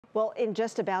Well, in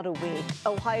just about a week,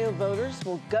 Ohio voters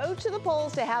will go to the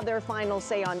polls to have their final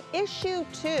say on issue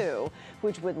 2,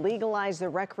 which would legalize the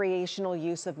recreational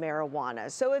use of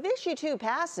marijuana. So if issue 2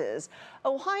 passes,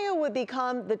 Ohio would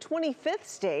become the 25th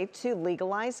state to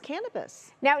legalize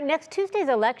cannabis. Now, next Tuesday's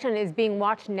election is being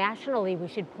watched nationally, we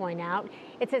should point out.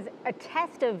 It's a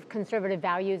test of conservative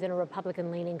values in a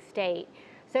Republican-leaning state.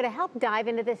 So to help dive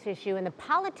into this issue and the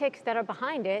politics that are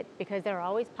behind it, because there are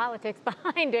always politics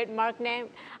behind it, Mark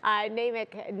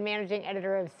Naymik, managing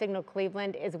editor of Signal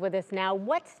Cleveland, is with us now.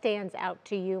 What stands out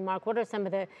to you, Mark? What are some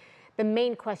of the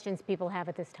main questions people have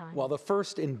at this time? Well, the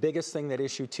first and biggest thing that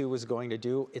issue 2 is going to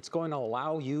do, it's going to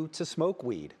allow you to smoke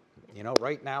weed. You know,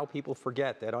 right now people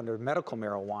forget that under medical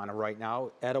marijuana right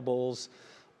now, edibles,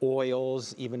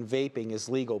 oils, even vaping is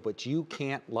legal, but you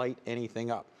can't light anything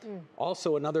up.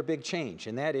 Also, another big change,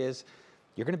 and that is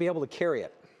you're going to be able to carry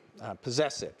it,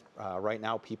 possess it. Right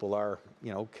now, people are,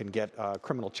 can get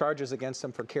criminal charges against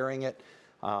them for carrying it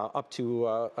up to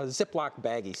a Ziploc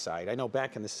baggie side. I know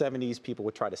back in the 70s, people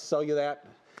would try to sell you that,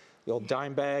 the old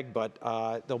dime bag, but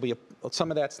there'll be some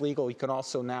of that's legal. You can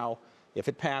also now, if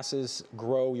it passes,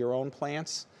 grow your own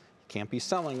plants. You can't be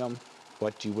selling them,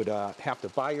 but you would have to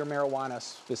buy your marijuana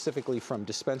specifically from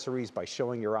dispensaries by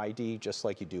showing your ID, just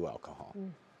like you do alcohol.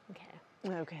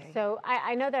 Okay. So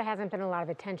I know there hasn't been a lot of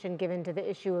attention given to the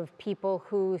issue of people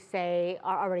who say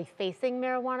are already facing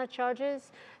marijuana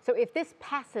charges. So if this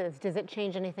passes, does it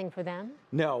change anything for them?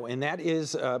 No, and that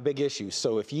is a big issue.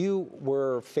 So if you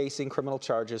were facing criminal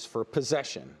charges for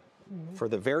possession for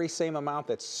the very same amount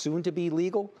that's soon to be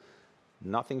legal,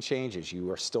 nothing changes. You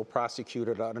are still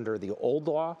prosecuted under the old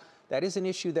law. That is an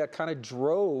issue that kind of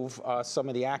drove some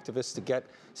of the activists to get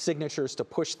signatures to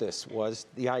push this, was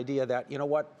the idea that, you know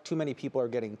what, too many people are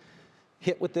getting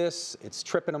hit with this. It's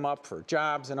tripping them up for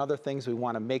jobs and other things. We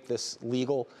want to make this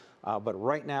legal. But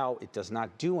right now, it does not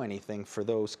do anything for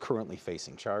those currently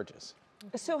facing charges.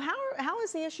 So how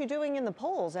is the issue doing in the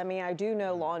polls? I mean, I do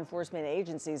know law enforcement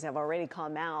agencies have already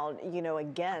come out,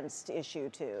 against issue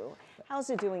 2. How's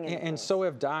it doing in the polls? And so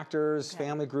have doctors,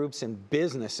 family groups, and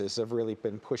businesses have really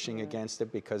been pushing against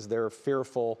it because they're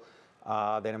fearful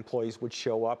that employees would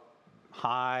show up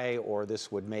high, or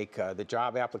this would make the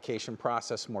job application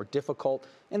process more difficult.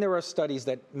 And there are studies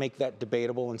that make that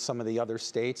debatable in some of the other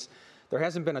states. There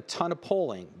hasn't been a ton of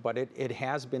polling, but it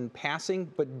has been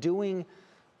passing, but doing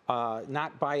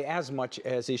not by as much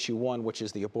as issue 1, which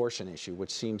is the abortion issue,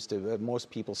 which seems to, most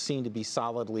people seem to be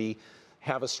solidly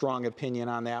have a strong opinion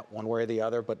on that one way or the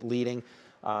other, but leading.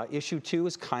 Issue 2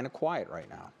 is kind of quiet right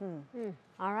now.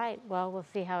 All right, well, we'll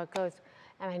see how it goes.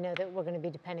 And I know that we're going to be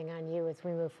depending on you as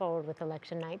we move forward with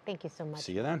election night. Thank you so much.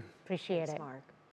 See you then. Appreciate it. Mark.